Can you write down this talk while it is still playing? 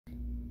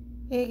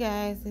Hey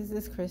guys, this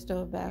is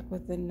Crystal back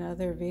with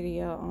another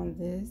video on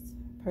this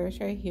purse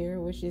right here,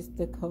 which is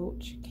the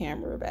Coach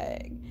camera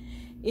bag.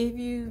 If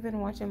you've been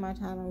watching my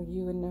channel,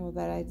 you would know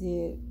that I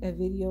did a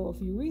video a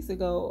few weeks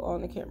ago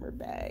on the camera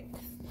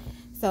bags.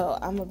 So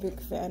I'm a big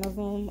fan of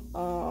them.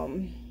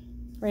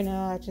 Right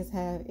now I just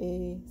have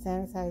a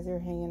sanitizer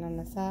hanging on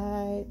the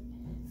side,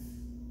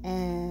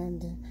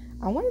 and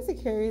I wanted to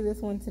carry this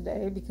one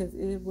today because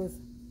it was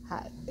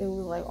hot. It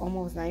was like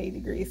almost 90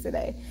 degrees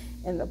today,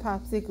 and the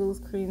popsicles,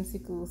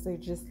 creamsicles, they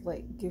just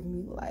like give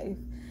me life.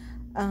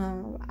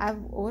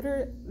 I've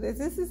ordered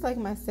this is like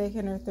my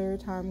second or third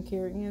time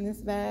carrying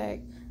this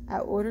bag. I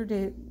ordered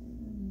it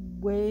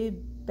way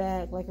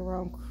back, like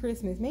around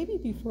Christmas, maybe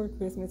before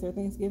Christmas or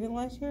Thanksgiving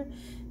last year,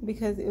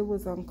 because it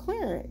was on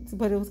clearance,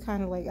 but it was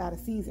kind of like out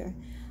of season.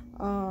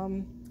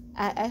 I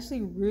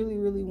actually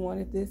really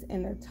wanted this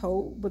in a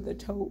tote, but the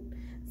tote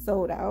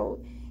sold out,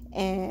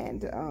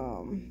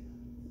 and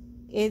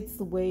it's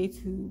way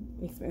too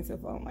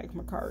expensive on like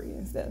Mercari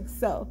and stuff.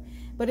 So,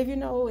 but if you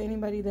know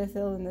anybody that's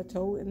selling the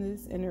tote in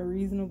this in a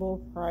reasonable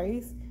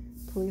price,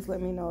 please let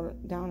me know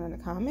down in the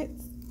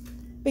comments.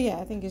 But yeah,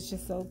 I think it's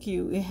just so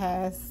cute.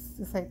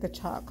 It's like the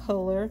chalk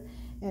color,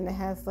 and it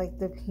has like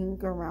the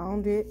pink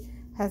around it.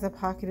 Has a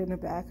pocket in the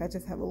back. I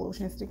just have a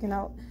lotion sticking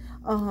out.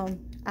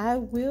 I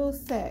will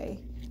say,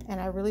 and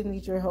I really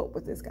need your help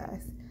with this,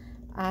 guys,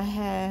 I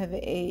have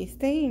a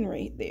stain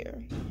right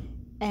there,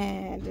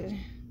 and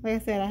like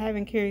I said, I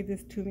haven't carried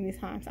this too many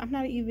times. I'm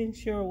not even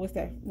sure what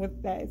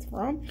that is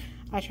from.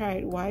 I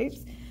tried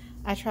wipes.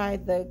 I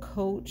tried the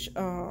Coach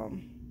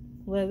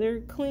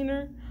leather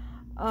cleaner.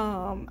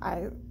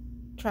 I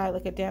tried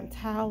like a damp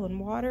towel and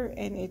water,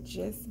 and it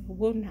just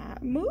will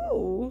not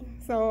move.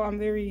 So I'm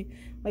very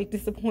like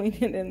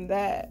disappointed in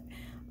that.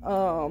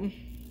 So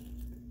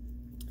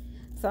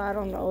I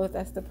don't know if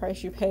that's the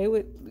price you pay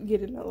with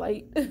getting a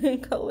light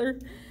color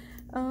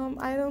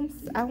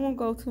items. I won't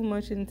go too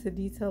much into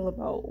detail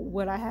about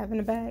what I have in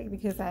the bag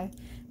because I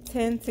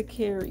tend to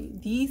carry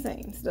the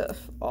same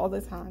stuff all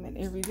the time in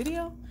every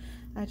video.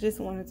 I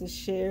just wanted to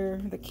share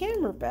the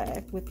camera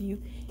bag with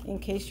you in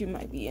case you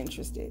might be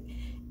interested.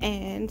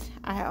 And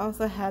I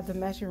also have the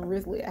matching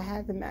wristlet. I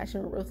had the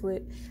matching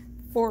wristlet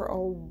for a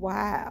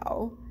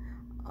while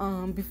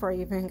before I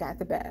even got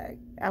the bag.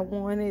 I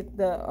wanted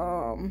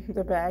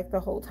the bag the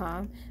whole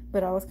time,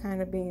 but I was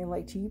kind of being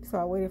like cheap, so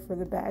I waited for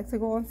the bag to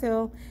go on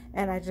sale,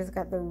 and I just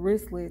got the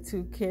wristlet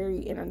to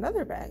carry in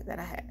another bag that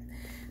I had.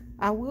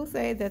 I will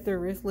say that the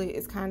wristlet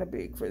is kind of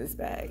big for this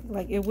bag.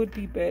 Like, it would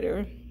be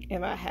better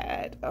if I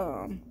had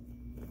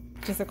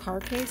just a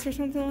card case or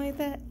something like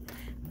that,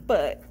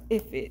 but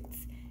it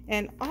fits.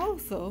 And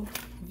also,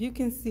 if you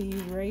can see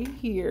right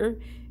here,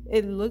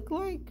 it looked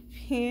like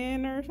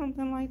pen or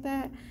something like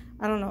that.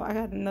 I don't know. I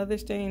got another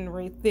stain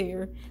right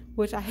there,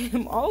 which I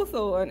am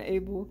also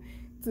unable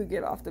to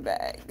get off the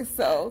bag.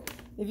 So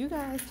if you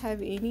guys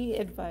have any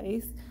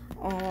advice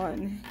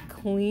on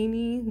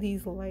cleaning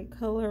these light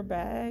color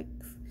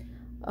bags,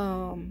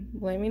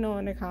 let me know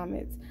in the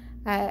comments.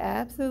 I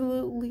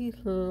absolutely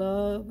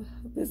love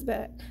this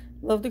bag.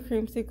 Love the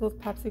creamsicles,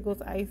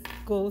 popsicles,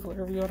 icicles,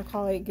 whatever you want to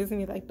call it. It gives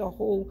me like the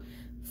whole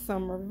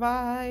summer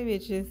vibe. It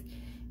just,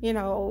 you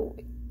know,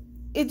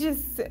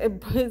 it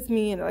puts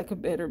me in like a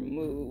better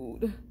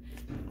mood.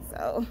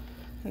 So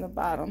in the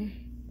bottom,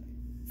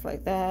 it's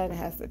like that. It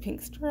has the pink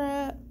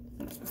strap.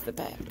 This is the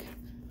back.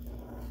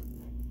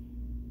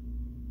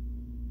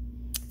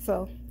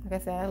 So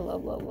like I said, I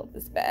love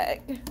this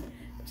bag.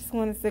 Just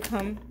wanted to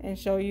come and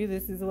show you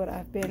this is what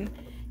I've been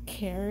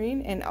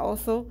carrying, and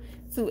also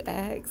to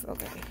ask,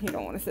 okay, you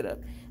don't want to sit up,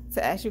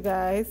 to ask you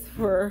guys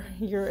for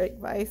your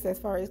advice as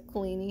far as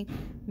cleaning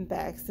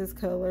bags this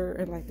color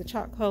and like the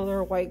chalk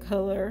color, white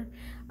color.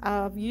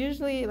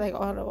 Usually, like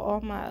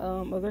all my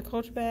other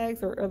Coach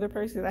bags or other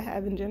purses I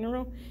have in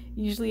general,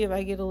 usually if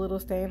I get a little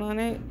stain on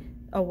it,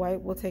 a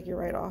wipe will take it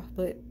right off.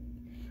 But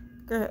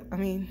girl, I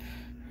mean,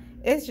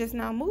 it's just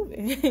not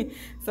moving.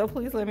 So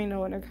please let me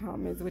know in the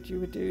comments what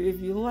you would do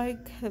if you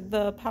like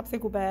the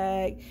popsicle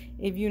bag.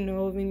 If you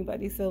know of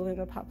anybody selling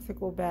a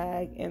popsicle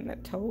bag in the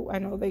tote, I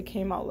know they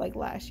came out like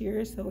last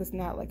year, so it's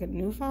not like a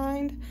new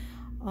find.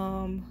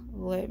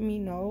 Let me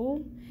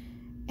know.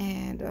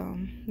 And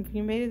if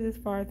you made it this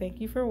far, thank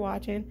you for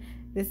watching.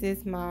 This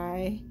is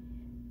my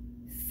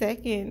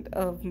second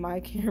of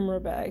my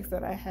camera bags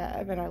that I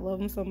have, and I love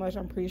them so much.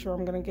 I'm pretty sure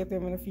I'm gonna get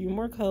them in a few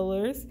more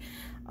colors.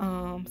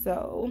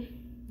 So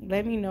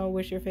let me know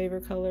what's your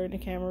favorite color in the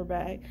camera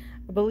bag.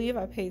 I believe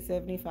I paid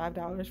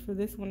 $75 for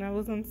this when I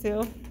was on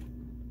sale.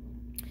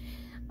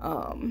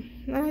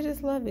 And I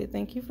just love it.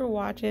 Thank you for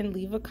watching.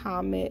 Leave a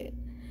comment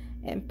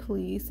and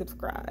please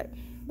subscribe.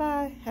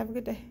 Bye. Have a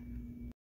good day.